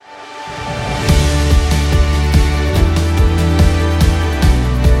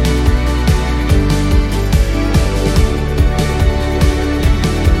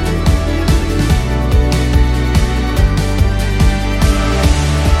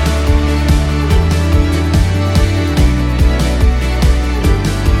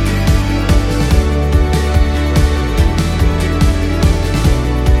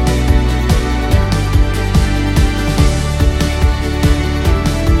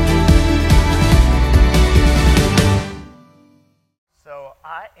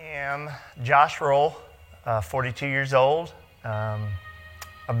Josh Roll, 42 years old.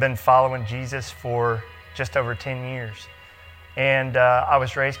 I've been following Jesus for just over 10 years. And I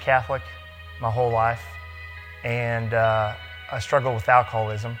was raised Catholic my whole life. And I struggled with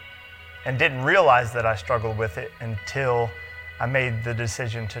alcoholism and didn't realize that I struggled with it until I made the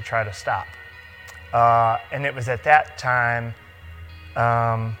decision to try to stop. And it was at that time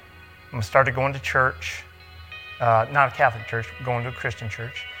I started going to church, not a Catholic church, going to a Christian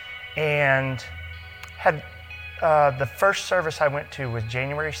church, and had the first service I went to was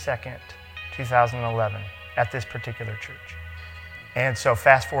January 2nd, 2011 at this particular church. And so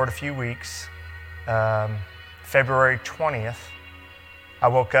fast forward a few weeks, February 20th, I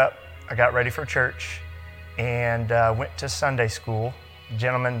woke up, I got ready for church, and went to Sunday school. A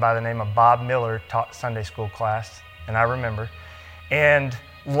gentleman by the name of Bob Miller taught Sunday school class, and I remember, and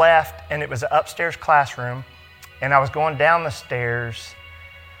left, and it was an upstairs classroom, and I was going down the stairs,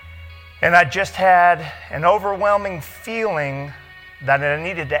 and I just had an overwhelming feeling that I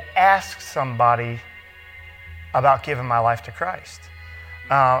needed to ask somebody about giving my life to Christ.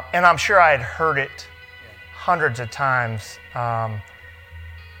 And I'm sure I had heard it hundreds of times,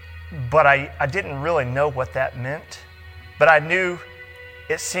 but I didn't really know what that meant. But I knew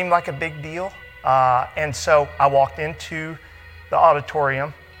it seemed like a big deal. And so I walked into the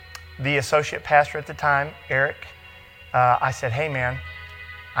auditorium. The associate pastor at the time, Eric, I said, "Hey man,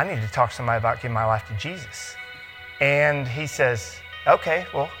 I need to talk to somebody about giving my life to Jesus." And he says, "Okay,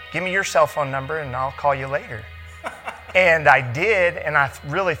 well, give me your cell phone number and I'll call you later." And I did, and I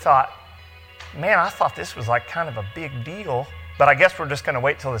really thought, man, I thought this was like kind of a big deal, but I guess we're just going to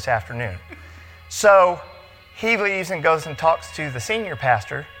wait till this afternoon. So he leaves and goes and talks to the senior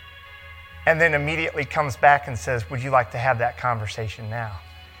pastor, and then immediately comes back and says, "Would you like to have that conversation now?"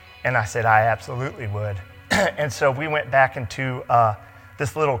 And I said, "I absolutely would." And so we went back into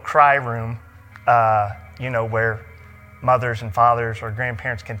this little cry room, where mothers and fathers or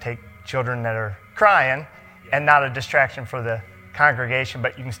grandparents can take children that are crying, and not a distraction for the congregation,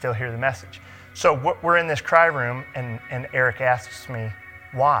 but you can still hear the message. So we're in this cry room, and Eric asks me,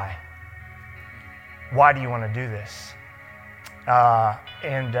 "Why? Why do you want to do this?"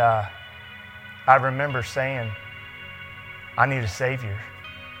 And I remember saying, "I need a Savior,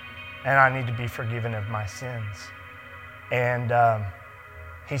 and I need to be forgiven of my sins." And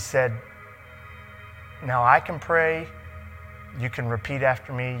he said, "Now I can pray. You can repeat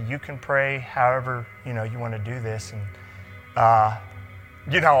after me. You can pray however you want to do this." And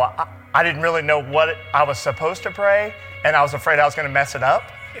I didn't really know what I was supposed to pray, and I was afraid I was going to mess it up.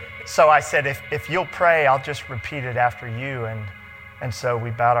 So I said, if you'll pray, I'll just repeat it after you. And so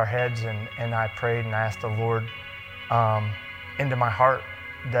we bowed our heads, and I prayed and asked the Lord into my heart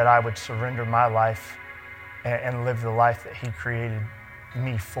that I would surrender my life and live the life that He created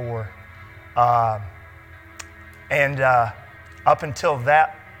me for. Up until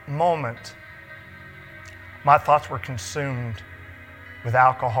that moment, my thoughts were consumed with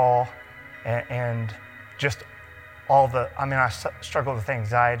alcohol and just I struggled with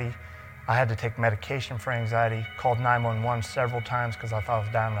anxiety. I had to take medication for anxiety, called 911 several times because I thought I was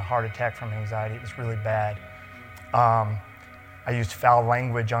dying of a heart attack from anxiety. It was really bad. I used foul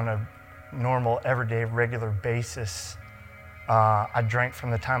language on a normal, everyday, regular basis. I drank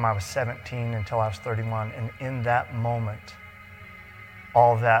from the time I was 17 until I was 31, and in that moment,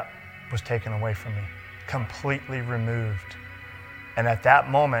 all of that was taken away from me, completely removed. And at that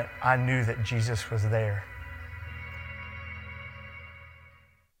moment, I knew that Jesus was there.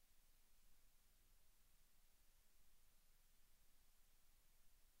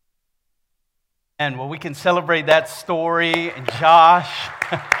 And well, we can celebrate that story and Josh,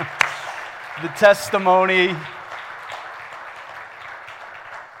 the testimony.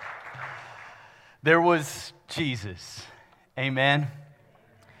 There was Jesus. Amen.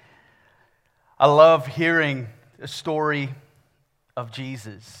 I love hearing the story of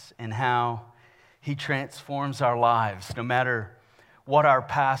Jesus and how He transforms our lives. No matter what our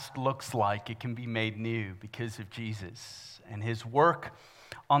past looks like, it can be made new because of Jesus and His work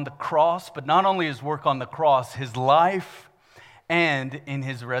on the cross, but not only His work on the cross, His life and in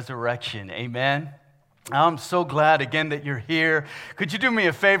His resurrection. Amen. I'm so glad again that you're here. Could you do me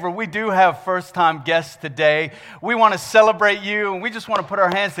a favor? We do have first-time guests today. We want to celebrate you, and we just want to put our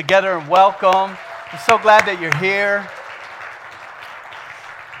hands together and welcome. I'm so glad that you're here.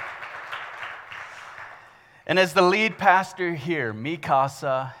 And as the lead pastor here, Mi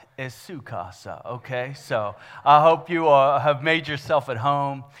Casa es su casa, okay? So I hope you have made yourself at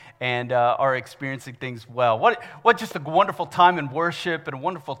home and are experiencing things well. What just a wonderful time in worship and a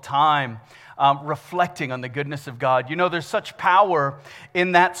wonderful time reflecting on the goodness of God. You know, there's such power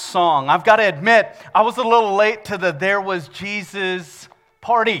in that song. I've got to admit, I was a little late to the There Was Jesus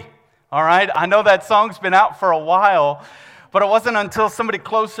party, all right? I know that song's been out for a while, but it wasn't until somebody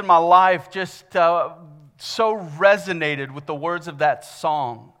close in my life just so resonated with the words of that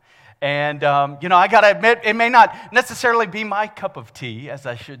song. And, I got to admit, it may not necessarily be my cup of tea, as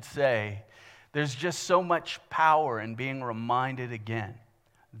I should say. There's just so much power in being reminded again,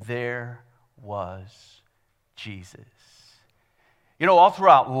 there was Jesus. You know, all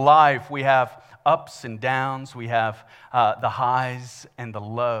throughout life, we have ups and downs. We have the highs and the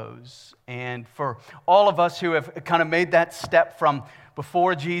lows. And for all of us who have kind of made that step from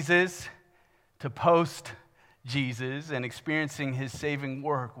before Jesus to post Jesus and experiencing his saving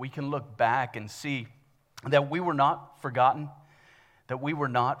work, we can look back and see that we were not forgotten, that we were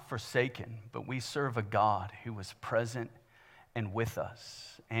not forsaken, but we serve a God who was present and with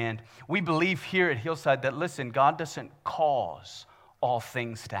us. And we believe here at Hillside that, listen, God doesn't cause all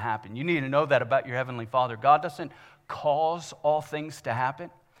things to happen. You need to know that about your Heavenly Father. God doesn't cause all things to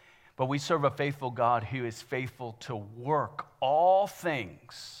happen, but we serve a faithful God who is faithful to work all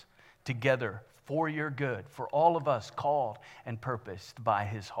things together for your good, for all of us called and purposed by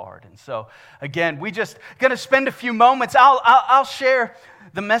his heart. And so, again, we just going to spend a few moments. I'll share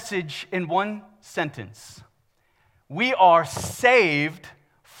the message in one sentence. We are saved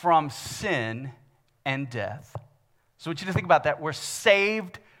from sin and death. So I want you to think about that. We're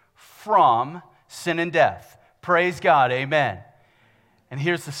saved from sin and death. Praise God, amen. And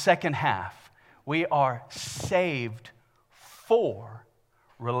here's the second half. We are saved for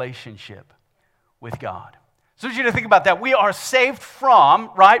relationship with God. So I want you to think about that. We are saved from,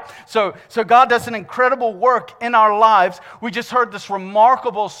 right? So God does an incredible work in our lives. We just heard this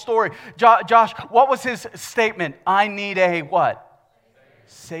remarkable story. Josh, what was his statement? I need a what?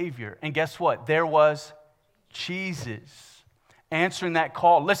 Savior. And guess what? There was Jesus answering that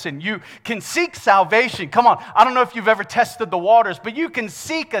call. Listen, you can seek salvation. Come on. I don't know if you've ever tested the waters, but you can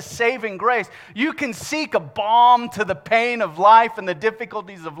seek a saving grace. You can seek a balm to the pain of life and the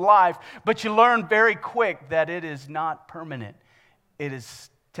difficulties of life, but you learn very quick that it is not permanent. It is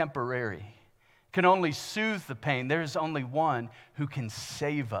temporary. It can only soothe the pain. There is only one who can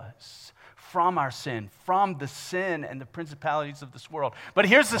save us from our sin, from the sin and the principalities of this world. But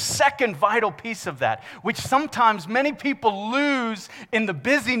here's the second vital piece of that, which sometimes many people lose in the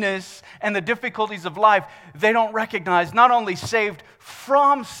busyness and the difficulties of life. They don't recognize not only saved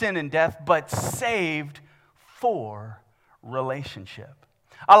from sin and death, but saved for relationship.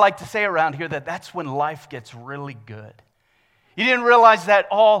 I like to say around here that that's when life gets really good. You didn't realize that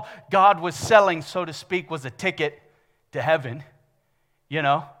all God was selling, so to speak, was a ticket to heaven, you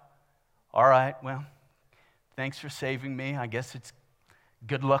know? All right, well, thanks for saving me. I guess it's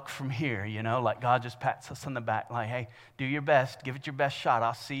good luck from here, you know, like God just pats us on the back like, hey, do your best, give it your best shot.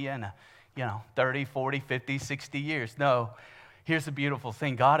 I'll see you in 30, 40, 50, 60 years. No, here's the beautiful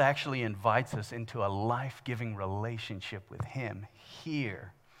thing. God actually invites us into a life-giving relationship with him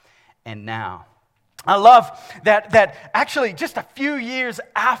here and now. I love that actually just a few years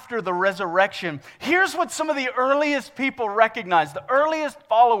after the resurrection, here's what some of the earliest people recognized, the earliest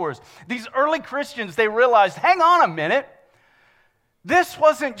followers, these early Christians, they realized, hang on a minute, this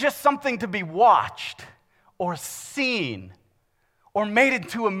wasn't just something to be watched or seen or made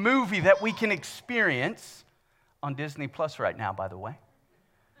into a movie that we can experience on Disney Plus right now, by the way.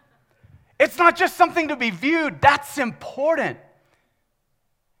 It's not just something to be viewed, that's important.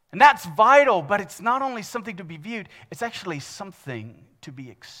 And that's vital, but it's not only something to be viewed, it's actually something to be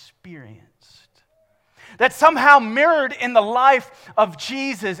experienced. That somehow mirrored in the life of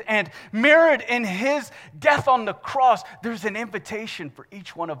Jesus and mirrored in his death on the cross, there's an invitation for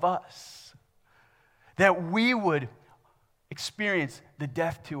each one of us that we would experience the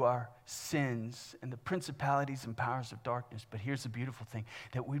death to our sins and the principalities and powers of darkness. But here's the beautiful thing,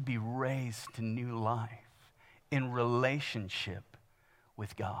 that we'd be raised to new life in relationship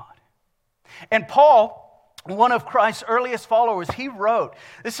with God. And Paul, one of Christ's earliest followers, he wrote,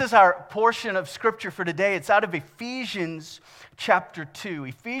 this is our portion of scripture for today. It's out of Ephesians chapter 2.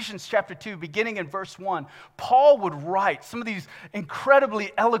 Ephesians chapter 2, beginning in verse 1. Paul would write some of these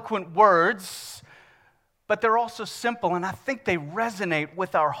incredibly eloquent words, but they're also simple, and I think they resonate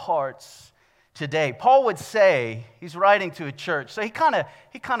with our hearts today. Paul would say, he's writing to a church, so he kind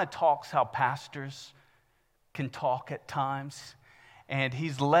of talks how pastors can talk at times. And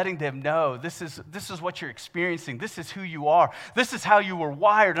he's letting them know this is what you're experiencing. This is who you are. This is how you were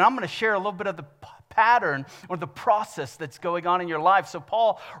wired. And I'm going to share a little bit of the pattern or the process that's going on in your life. So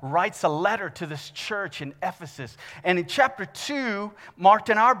Paul writes a letter to this church in Ephesus. And in chapter 2, marked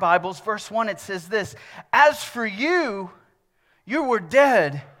in our Bibles, verse 1, it says this: "As for you, you were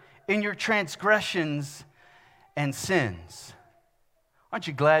dead in your transgressions and sins." Aren't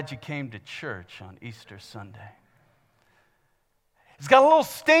you glad you came to church on Easter Sunday? It's got a little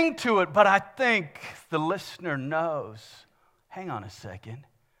sting to it, but I think the listener knows, hang on a second,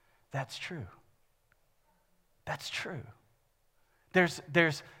 that's true. That's true. There's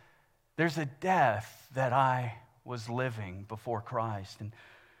a death that I was living before Christ. And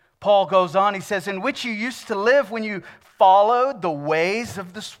Paul goes on, he says, "In which you used to live when you followed the ways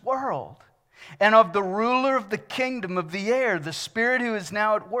of this world and of the ruler of the kingdom of the air, the spirit who is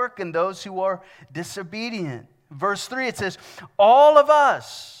now at work in those who are disobedient." Verse 3, it says, "All of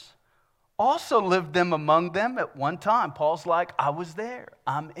us also lived among them at one time." Paul's like, I was there.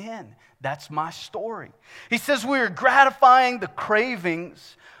 I'm in. That's my story. He says we are gratifying the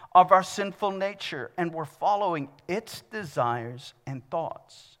cravings of our sinful nature, and we're following its desires and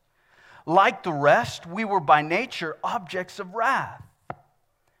thoughts. Like the rest, we were by nature objects of wrath.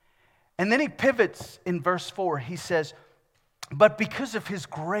 And then he pivots in verse 4. He says, "But because of his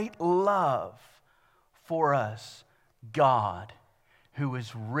great love for us, God, who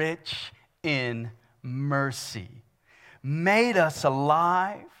is rich in mercy, made us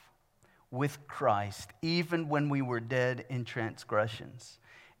alive with Christ, even when we were dead in transgressions.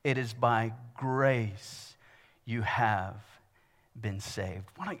 It is by grace you have been saved."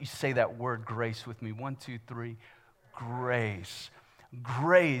 Why don't you say that word grace with me? 1, 2, 3. Grace.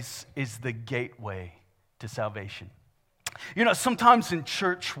 Grace is the gateway to salvation. You know, sometimes in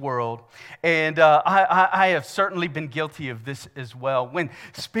church world, and I have certainly been guilty of this as well, when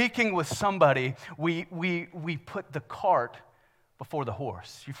speaking with somebody, we put the cart before the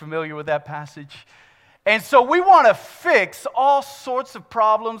horse. You familiar with that passage? And so we want to fix all sorts of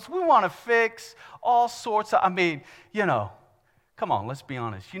problems. We want to fix all sorts of, come on, let's be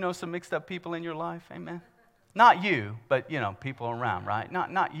honest. You know some mixed up people in your life, amen? Not you, but, people around, right?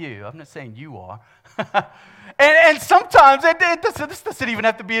 Not you. I'm not saying you are. and sometimes, this doesn't even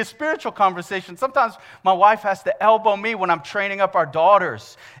have to be a spiritual conversation. Sometimes my wife has to elbow me when I'm training up our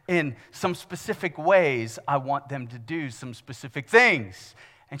daughters in some specific ways. I want them to do some specific things.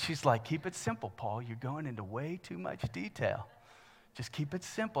 And she's like, "Keep it simple, Paul. You're going into way too much detail. Just keep it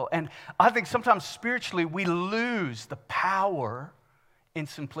simple." And I think sometimes spiritually we lose the power in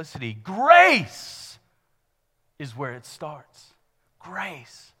simplicity. Grace is where it starts.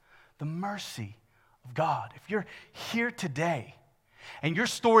 Grace, the mercy of God. If you're here today and your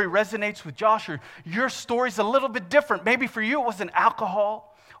story resonates with Josh, or your story's a little bit different, maybe for you it wasn't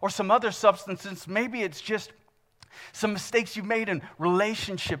alcohol or some other substances, maybe it's just some mistakes you made in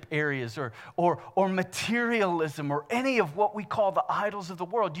relationship areas or materialism or any of what we call the idols of the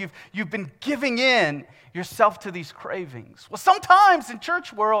world. You've been giving in yourself to these cravings. Well, sometimes in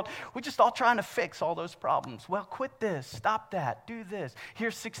church world, we're just all trying to fix all those problems. Well, quit this, stop that, do this.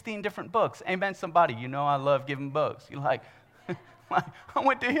 Here's 16 different books. Amen, somebody. You know I love giving books. You're like, I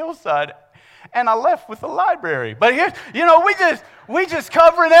went to Hillside and I left with the library. But here's, we just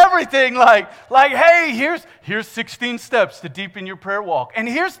covering everything like, hey, here's 16 steps to deepen your prayer walk. And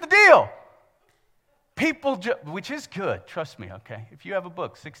here's the deal. People, which is good, trust me, okay? If you have a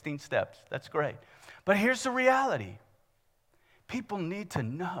book, 16 steps, that's great. But here's the reality. People need to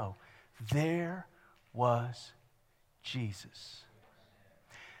know there was Jesus.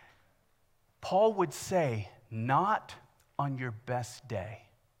 Paul would say, not on your best day.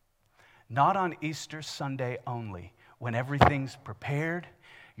 Not on Easter Sunday only, when everything's prepared,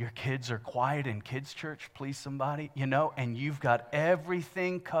 your kids are quiet in kids' church, please somebody, and you've got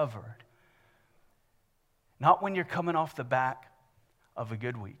everything covered. Not when you're coming off the back of a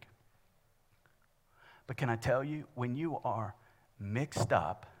good week. But can I tell you, when you are mixed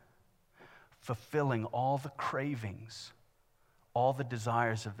up, fulfilling all the cravings, all the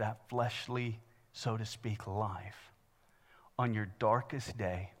desires of that fleshly, so to speak, life, on your darkest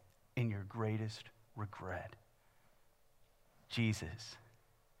day, in your greatest regret, Jesus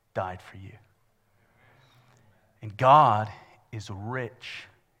died for you. And God is rich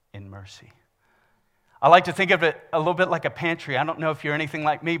in mercy. I like to think of it a little bit like a pantry. I don't know if you're anything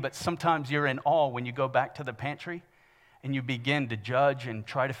like me, but sometimes you're in awe when you go back to the pantry and you begin to judge and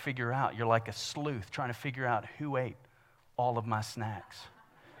try to figure out. You're like a sleuth trying to figure out who ate all of my snacks.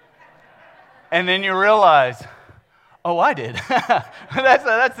 And then you realize, oh, I did.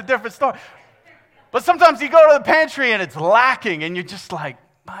 That's a different story. But sometimes you go to the pantry and it's lacking, and you're just like,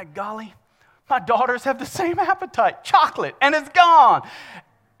 my golly, my daughters have the same appetite, chocolate, and it's gone.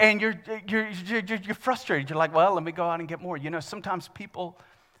 And you're frustrated. You're like, well, let me go out and get more. You know, sometimes people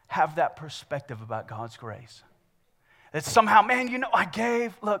have that perspective about God's grace. That somehow, man, you know, I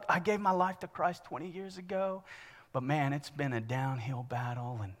gave my life to Christ 20 years ago, but man, it's been a downhill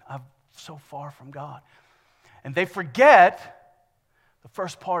battle, and I'm so far from God. And they forget the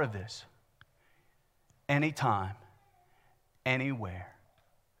first part of this. Anytime, anywhere,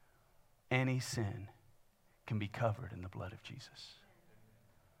 any sin can be covered in the blood of Jesus.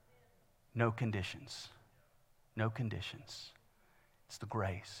 No conditions. No conditions. It's the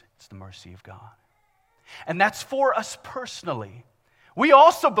grace. It's the mercy of God. And that's for us personally. We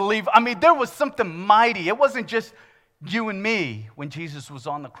also believe, there was something mighty. It wasn't just you and me when Jesus was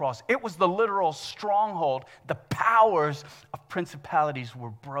on the cross. It was the literal stronghold. The powers of principalities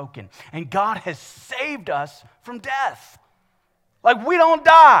were broken. And God has saved us from death. Like, we don't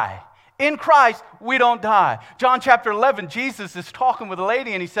die. In Christ, we don't die. John chapter 11, Jesus is talking with a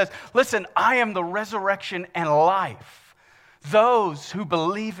lady and he says, listen, I am the resurrection and life. Those who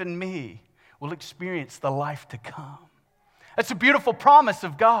believe in me will experience the life to come. That's a beautiful promise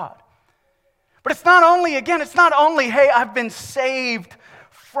of God. But it's not only, hey, I've been saved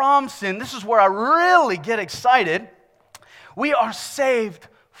from sin. This is where I really get excited. We are saved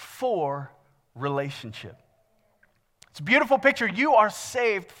for relationship. It's a beautiful picture. You are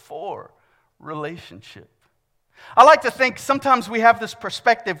saved for relationship. I like to think sometimes we have this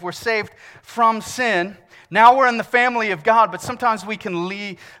perspective. We're saved from sin. Now we're in the family of God, but sometimes we can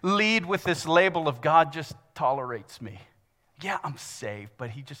lead with this label of God just tolerates me. Yeah, I'm saved, but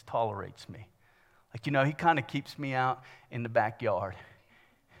he just tolerates me. Like, you know, he kind of keeps me out in the backyard.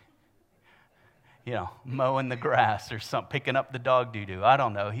 You know, mowing the grass or something, picking up the dog doo-doo. I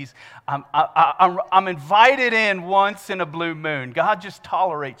don't know. I'm invited in once in a blue moon. God just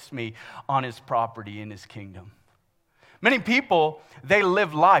tolerates me on his property in his kingdom. Many people, they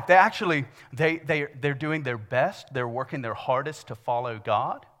live life. They're doing their best. They're working their hardest to follow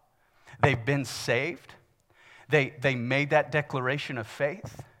God. They've been saved. They made that declaration of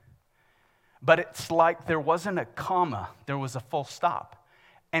faith. But it's like there wasn't a comma. There was a full stop.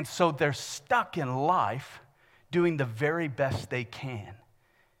 And so they're stuck in life doing the very best they can,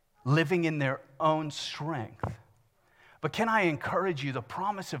 living in their own strength. But can I encourage you, the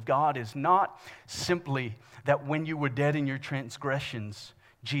promise of God is not simply that when you were dead in your transgressions,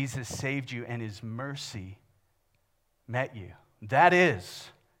 Jesus saved you and his mercy met you. That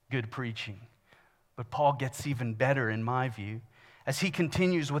is good preaching. But Paul gets even better in my view as he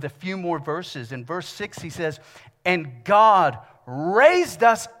continues with a few more verses. In verse 6 he says, and God raised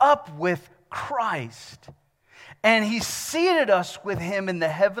us up with Christ, and he seated us with him in the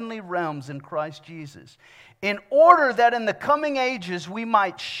heavenly realms in Christ Jesus, in order that in the coming ages we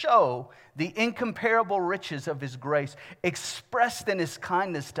might show the incomparable riches of his grace expressed in his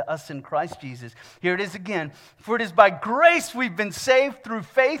kindness to us in Christ Jesus. Here it is again. For it is by grace we've been saved through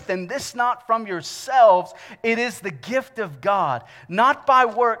faith, and this not from yourselves. It is the gift of God, not by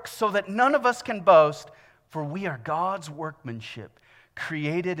works, so that none of us can boast. For we are God's workmanship,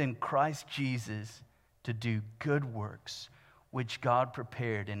 created in Christ Jesus to do good works, which God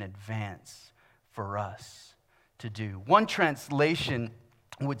prepared in advance for us to do. One translation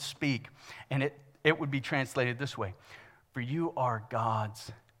would speak, and it would be translated this way: for you are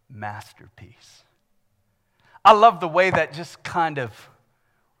God's masterpiece. I love the way that just kind of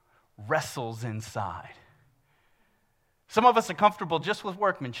wrestles inside. Some of us are comfortable just with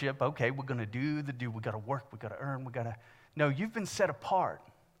workmanship. Okay, we're going to do. We got to work, we got to earn, we got to... No, you've been set apart.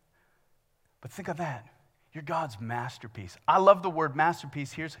 But think of that. You're God's masterpiece. I love the word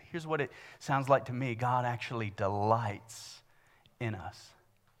masterpiece. Here's what it sounds like to me. God actually delights in us.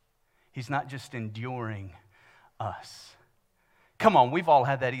 He's not just enduring us. Come on, we've all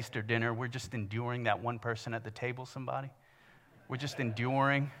had that Easter dinner. We're just enduring that one person at the table, somebody. We're just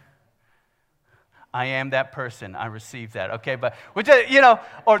enduring. I am that person. I received that. Okay, but we just,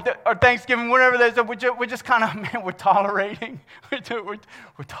 or Thanksgiving, whatever there's, we're just kind of, man, we're tolerating. We're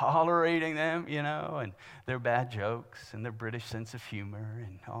tolerating them, and their bad jokes and their British sense of humor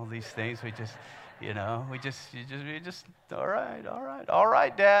and all these things. We just, all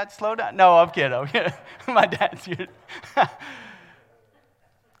right, Dad, slow down. No, I'm kidding. My dad's here.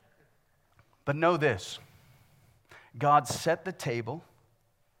 But know this: God set the table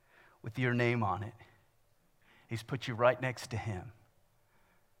with your name on it. He's put you right next to him.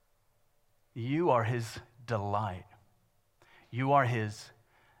 You are his delight. You are his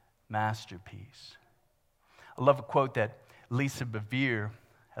masterpiece. I love a quote that Lisa Bevere,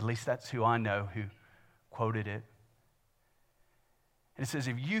 at least that's who I know, who quoted it. And it says,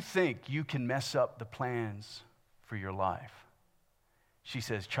 if you think you can mess up the plans for your life, she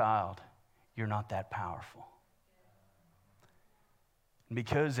says, child, you're not that powerful.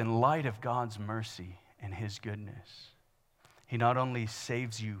 Because in light of God's mercy and his goodness, he not only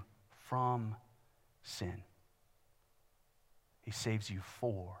saves you from sin, he saves you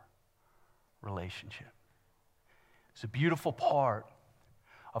for relationship. It's a beautiful part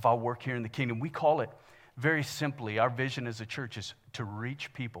of our work here in the kingdom. We call it very simply, our vision as a church is to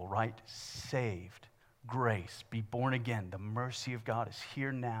reach people, right? Saved, grace, be born again. The mercy of God is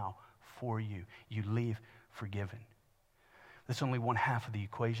here now for you. You leave forgiven. That's only one half of the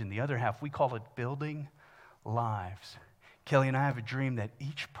equation. The other half, we call it building lives. Kelly and I have a dream that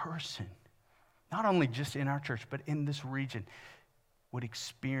each person, not only just in our church, but in this region, would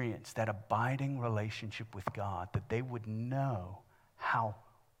experience that abiding relationship with God, that they would know how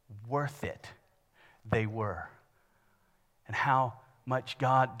worth it they were, and how much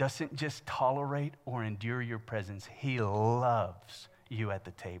God doesn't just tolerate or endure your presence. He loves you at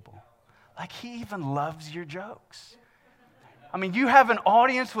the table. Like he even loves your jokes. I mean, you have an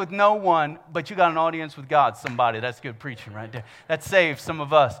audience with no one, but you got an audience with God, somebody. That's good preaching right there. That saves some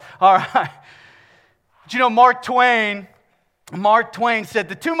of us. All right. But you know, Mark Twain said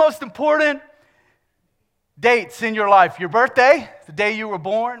the two most important dates in your life, your birthday, the day you were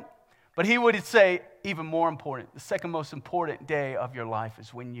born, but he would say even more important, the second most important day of your life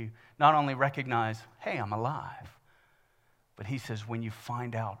is when you not only recognize, hey, I'm alive, but he says when you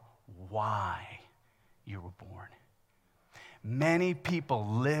find out why you were born. Many people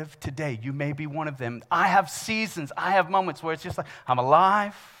live today. You may be one of them. I have seasons, I have moments where it's just like, I'm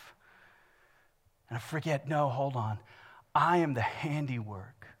alive, and I forget, no, hold on. I am the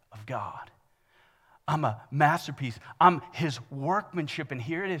handiwork of God. I'm a masterpiece. I'm his workmanship, and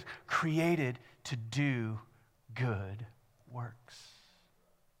here it is, created to do good works.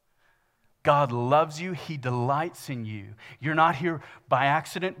 God loves you. He delights in you. You're not here by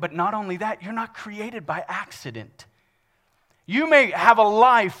accident, but not only that, you're not created by accident. You may have a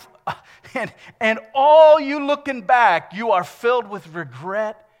life, and all you looking back, you are filled with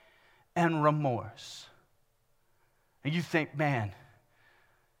regret and remorse. And you think, man,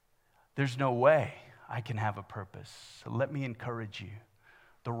 there's no way I can have a purpose. So let me encourage you.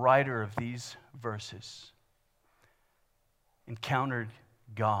 The writer of these verses encountered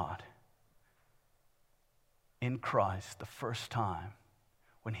God in Christ the first time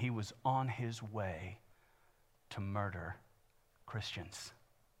when he was on his way to murder Christians.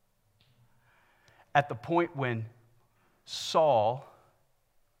 At the point when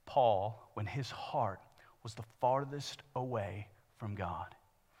Paul, when his heart was the farthest away from God.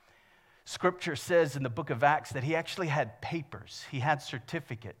 Scripture says in the book of Acts that he actually had papers. He had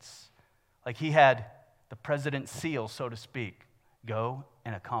certificates. Like he had the president's seal, so to speak. Go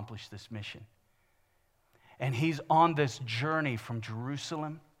and accomplish this mission. And he's on this journey from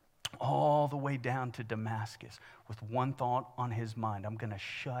Jerusalem all the way down to Damascus with one thought on his mind. I'm going to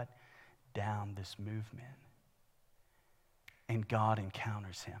shut down this movement. And God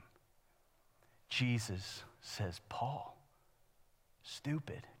encounters him. Jesus says, Paul,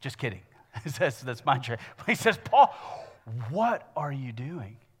 stupid. Just kidding. That's my trick. He says, Paul, what are you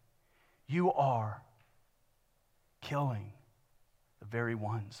doing? You are killing the very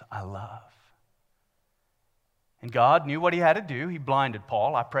ones I love. And God knew what he had to do. He blinded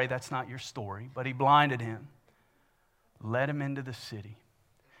Paul. I pray that's not your story, but he blinded him, led him into the city,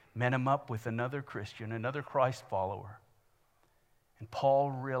 met him up with another Christian, another Christ follower. And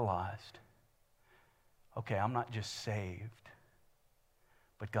Paul realized, okay, I'm not just saved,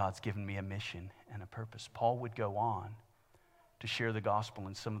 but God's given me a mission and a purpose. Paul would go on to share the gospel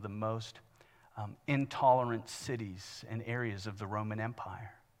in some of the most intolerant cities and areas of the Roman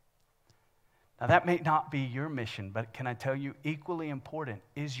Empire. Now, that may not be your mission, but can I tell you, equally important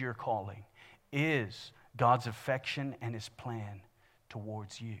is your calling, is God's affection and his plan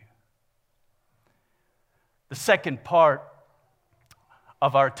towards you. The second part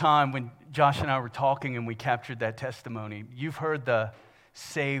of our time when Josh and I were talking and we captured that testimony, you've heard the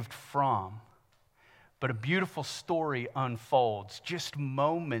saved from, but a beautiful story unfolds just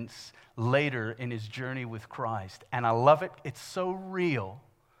moments later in his journey with Christ. And I love it. It's so real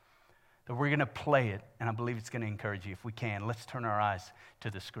that we're going to play it, and I believe it's going to encourage you. If we can, let's turn our eyes to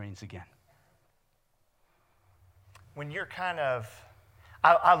the screens again. When you're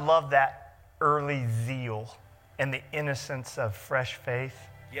I love that early zeal and the innocence of fresh faith.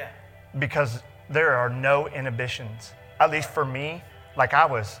 Yeah. Because there are no inhibitions. At least for me,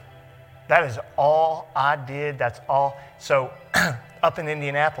 that is all I did. That's all. So up in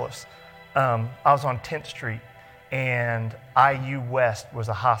Indianapolis, I was on 10th Street, and IU West was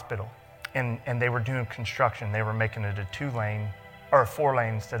a hospital, and they were doing construction. They were making it a 2-lane or a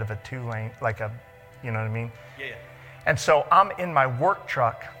 4-lane instead of a 2-lane, like a, you know what I mean? Yeah. And so I'm in my work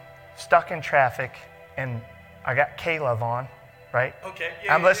truck, stuck in traffic, and I got K-Love on, right? Okay.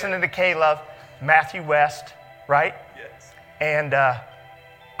 I'm listening to K-Love, Matthew West, right? Yes. And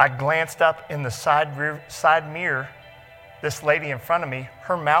I glanced up in the side mirror. This lady in front of me,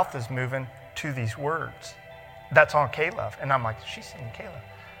 her mouth is moving to these words. That's on K-Love. And I'm like, she's singing K-Love.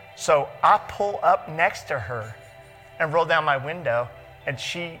 So I pull up next to her and roll down my window. And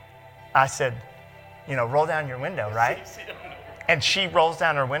I said, you know, roll down your window, right? And she rolls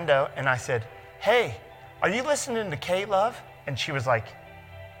down her window, and I said, hey, are you listening to K-Love? And she was like,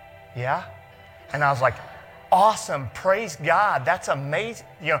 yeah. And I was like, awesome, praise God, that's amazing.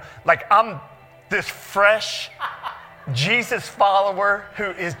 You know, like I'm this fresh Jesus follower who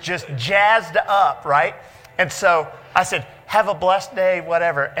is just jazzed up, right? And so I said, have a blessed day,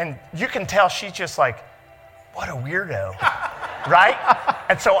 whatever. And you can tell she's just like, what a weirdo, right?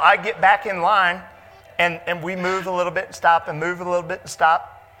 And so I get back in line, and we move a little bit and stop and move a little bit and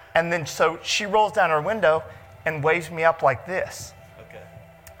stop. And then so she rolls down her window and waves me up like this. Okay.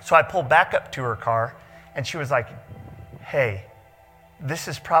 So I pull back up to her car, and she was like, hey, this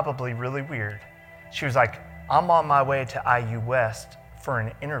is probably really weird. She was like, I'm on my way to IU West for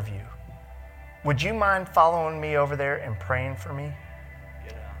an interview. Would you mind following me over there and praying for me?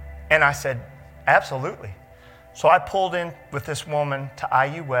 And I said, absolutely. So I pulled in with this woman to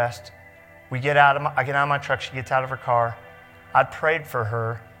IU West. I get out of my truck, she gets out of her car. I prayed for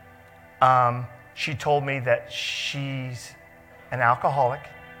her. She told me that she's an alcoholic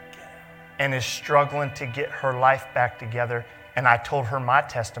and is struggling to get her life back together. And I told her my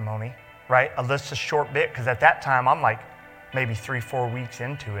testimony, right? Just a short bit, because at that time, I'm like maybe 3-4 weeks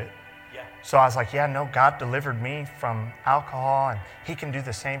into it. Yeah. So I was like, yeah, no, God delivered me from alcohol, and he can do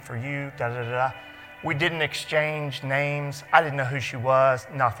the same for you, da-da-da-da. We didn't exchange names. I didn't know who she was,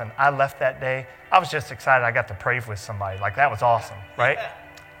 nothing. I left that day. I was just excited I got to pray with somebody. Like, that was awesome, right? Yeah.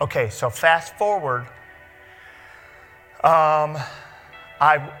 Okay, so fast forward. I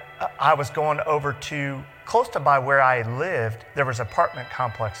was going over to, close to by where I lived, there was apartment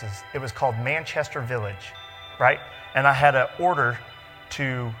complexes. It was called Manchester Village, right? And I had an order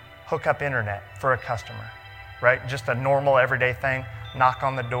to hook up internet for a customer, right? Just a normal everyday thing. Knock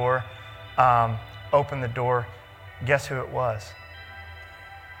on the door, open the door. Guess who it was?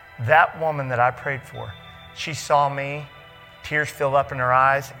 That woman that I prayed for. She saw me, tears filled up in her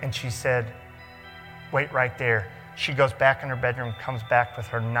eyes, and she said, wait right there. She goes back in her bedroom, comes back with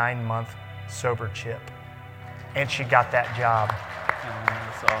her 9-month sober chip. And she got that job. Oh,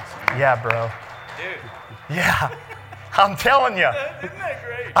 that's awesome. Yeah, bro. Dude. Yeah. I'm telling you. Isn't that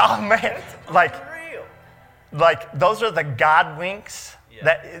great? Oh, man. Real. Like those are the God winks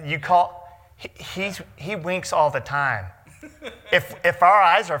that you call. He winks all the time. If our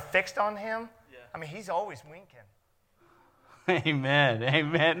eyes are fixed on him, I mean, he's always winking. Amen.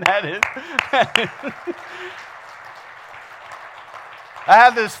 Amen. That is. I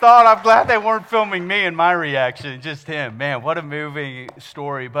had this thought. I'm glad they weren't filming me and my reaction, just him. Man, what a moving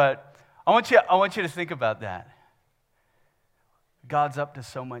story. But I want you to think about that. God's up to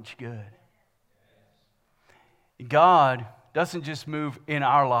so much good. God doesn't just move in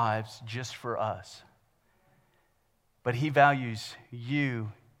our lives just for us, but he values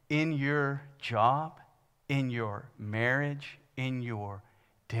you in your job, in your marriage, in your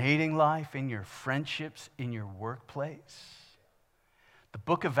dating life, in your friendships, in your workplace. The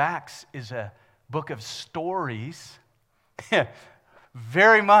book of Acts is a book of stories,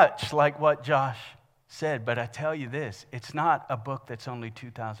 very much like what Josh said. But I tell you this, it's not a book that's only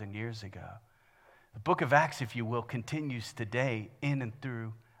 2,000 years ago. The book of Acts, if you will, continues today in and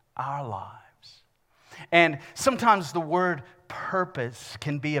through our lives. And sometimes the word purpose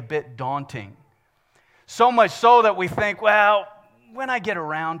can be a bit daunting. So much so that we think, well, when I get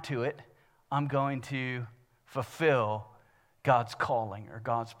around to it, I'm going to fulfill God's calling or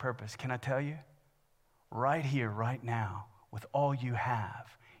God's purpose. Can I tell you? Right here, right now, with all you have,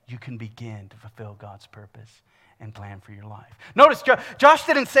 you can begin to fulfill God's purpose and plan for your life. Notice, Josh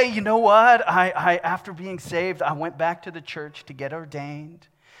didn't say, you know what, I after being saved, I went back to the church to get ordained,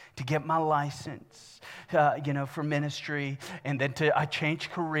 to get my license, for ministry, and then I changed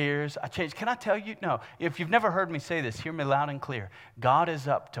careers. Can I tell you? No, if you've never heard me say this, hear me loud and clear. God is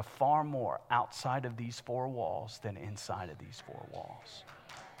up to far more outside of these four walls than inside of these four walls.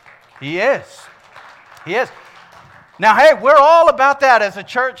 He is. He is. Now, hey, we're all about that as a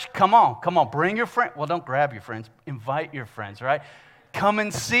church. Come on, bring your friend. Well, don't grab your friends. Invite your friends, right? Come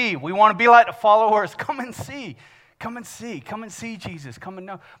and see. We want to be like the followers. Come and see. Come and see. Come and see Jesus. Come and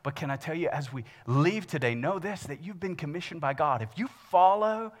know. But can I tell you, as we leave today, know this, that you've been commissioned by God. If you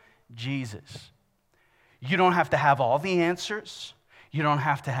follow Jesus, you don't have to have all the answers. You don't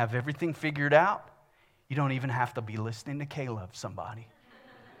have to have everything figured out. You don't even have to be listening to Caleb, somebody.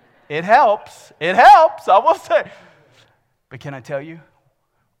 It helps. It helps, I will say. But can I tell you,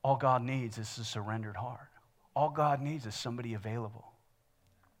 all God needs is a surrendered heart. All God needs is somebody available.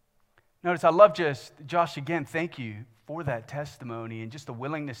 Notice, I love Josh, again, thank you for that testimony and just the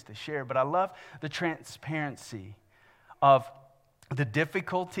willingness to share. But I love the transparency of the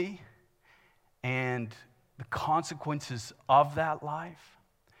difficulty and the consequences of that life,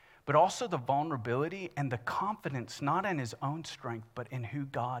 but also the vulnerability and the confidence, not in his own strength, but in who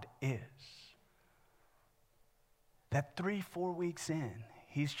God is. That 3-4 weeks in,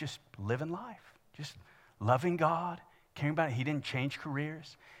 he's just living life, just loving God, caring about it. He didn't change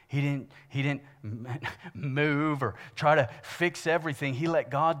careers. He didn't move or try to fix everything. He let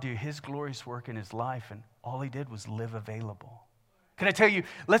God do his glorious work in his life, and all he did was live available. Can I tell you,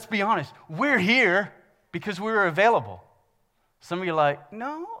 let's be honest, we're here because we were available. Some of you are like,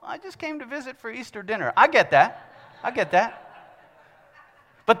 no, I just came to visit for Easter dinner. I get that.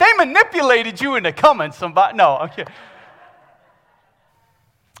 But they manipulated you into coming, somebody. No, okay.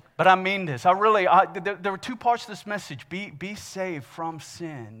 But I mean this. There were two parts to this message. Be saved from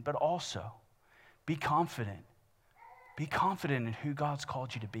sin, but also be confident. Be confident in who God's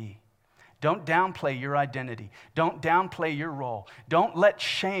called you to be. Don't downplay your identity. Don't downplay your role. Don't let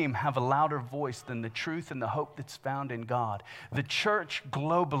shame have a louder voice than the truth and the hope that's found in God. The church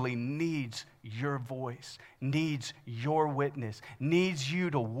globally needs your voice, needs your witness, needs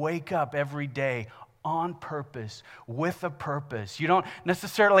you to wake up every day on purpose, with a purpose. You don't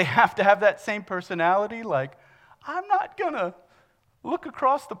necessarily have to have that same personality, like, I'm not going to look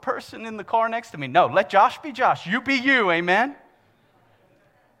across the person in the car next to me. No, let Josh be Josh. You be you, amen?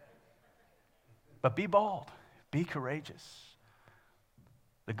 But be bold. Be courageous.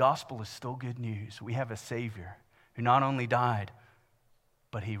 The gospel is still good news. We have a Savior who not only died,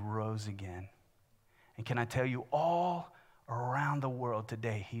 but he rose again. And can I tell you, all around the world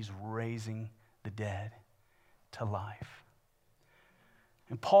today, he's raising the dead to life.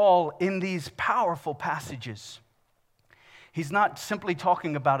 And Paul, in these powerful passages, he's not simply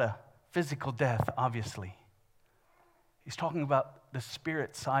talking about a physical death, obviously. He's talking about the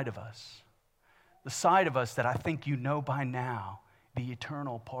spirit side of us. The side of us that I think you know by now, the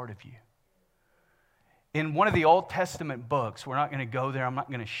eternal part of you. In one of the Old Testament books, we're not going to go there, I'm not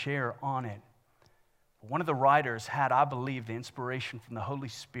going to share on it. One of the writers had, I believe, the inspiration from the Holy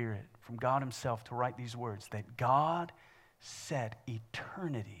Spirit, from God himself, to write these words, that God set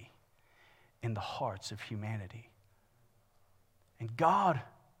eternity in the hearts of humanity. And God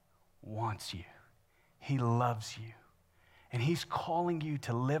wants you. He loves you. And he's calling you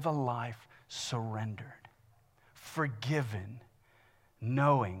to live a life surrendered, forgiven,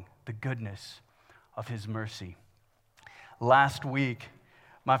 knowing the goodness of his mercy. Last week,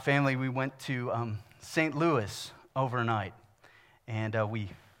 my family, we went to St. Louis overnight. And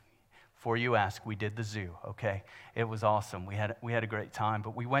before you ask, we did the zoo, okay? It was awesome. We had a great time.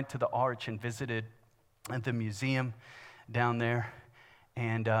 But we went to the Arch and visited the museum down there.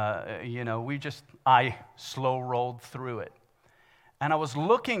 And, I slow rolled through it. And I was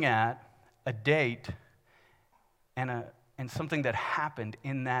looking at a date and something that happened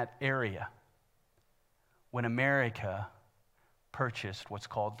in that area when America purchased what's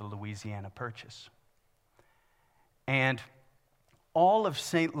called the Louisiana Purchase. And all of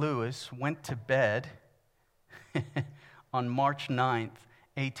St. Louis went to bed on March 9th,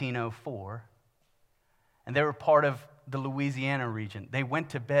 1804, and they were part of the Louisiana region. They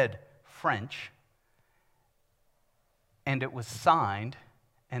went to bed French, and it was signed,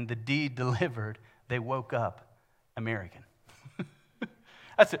 and the deed delivered. They woke up American.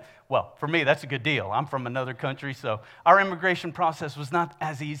 Well, for me, that's a good deal. I'm from another country, so our immigration process was not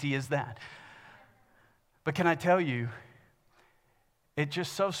as easy as that. But can I tell you, it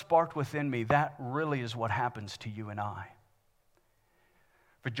just so sparked within me, that really is what happens to you and I.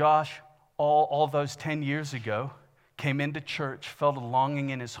 For Josh, all those 10 years ago, came into church, felt a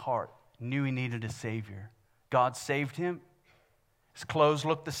longing in his heart, knew he needed a Savior. God saved him. His clothes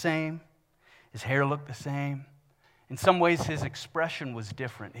looked the same. His hair looked the same. In some ways, his expression was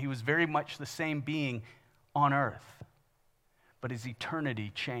different. He was very much the same being on earth, but his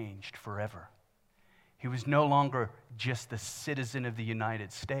eternity changed forever. He was no longer just the citizen of the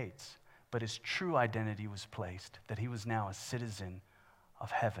United States, but his true identity was placed, that he was now a citizen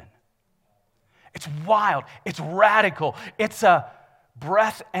of heaven. It's wild. It's radical. It's a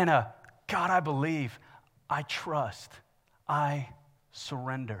breath and a, God, I believe, I trust, I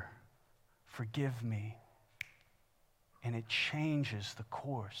surrender, forgive me. And it changes the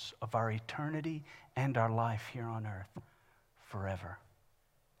course of our eternity and our life here on earth forever.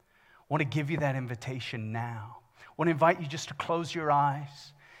 I want to give you that invitation now. I want to invite you just to close your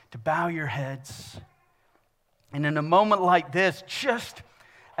eyes, to bow your heads. And in a moment like this, just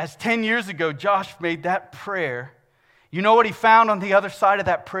as 10 years ago Josh made that prayer, you know what he found on the other side of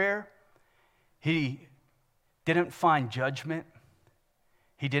that prayer? He didn't find judgment.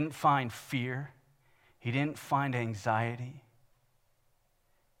 He didn't find fear. He didn't find anxiety.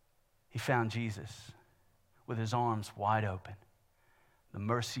 He found Jesus with his arms wide open, the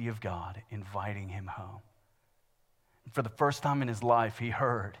mercy of God inviting him home. And for the first time in his life, he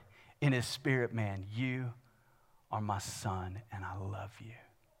heard in his spirit, man, you are my son and I love you.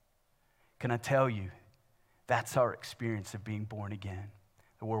 Can I tell you, that's our experience of being born again,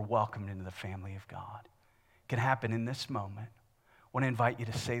 that we're welcomed into the family of God. It can happen in this moment. I want to invite you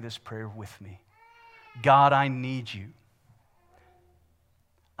to say this prayer with me. God, I need you.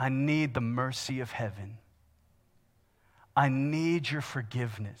 I need the mercy of heaven. I need your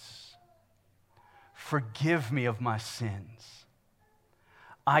forgiveness. Forgive me of my sins.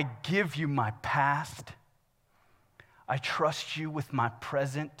 I give you my past. I trust you with my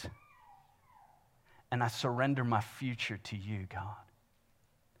present. And I surrender my future to you, God.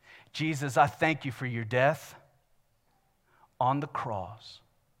 Jesus, I thank you for your death on the cross,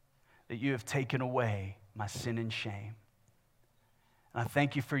 that you have taken away my sin and shame. And I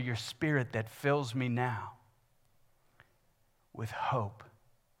thank you for your Spirit that fills me now with hope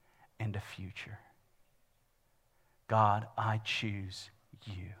and a future. God, I choose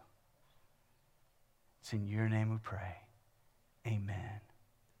you. It's in your name we pray. Amen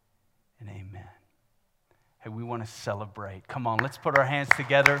and amen. Hey, we want to celebrate. Come on, let's put our hands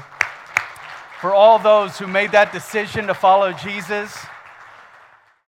together for all those who made that decision to follow Jesus.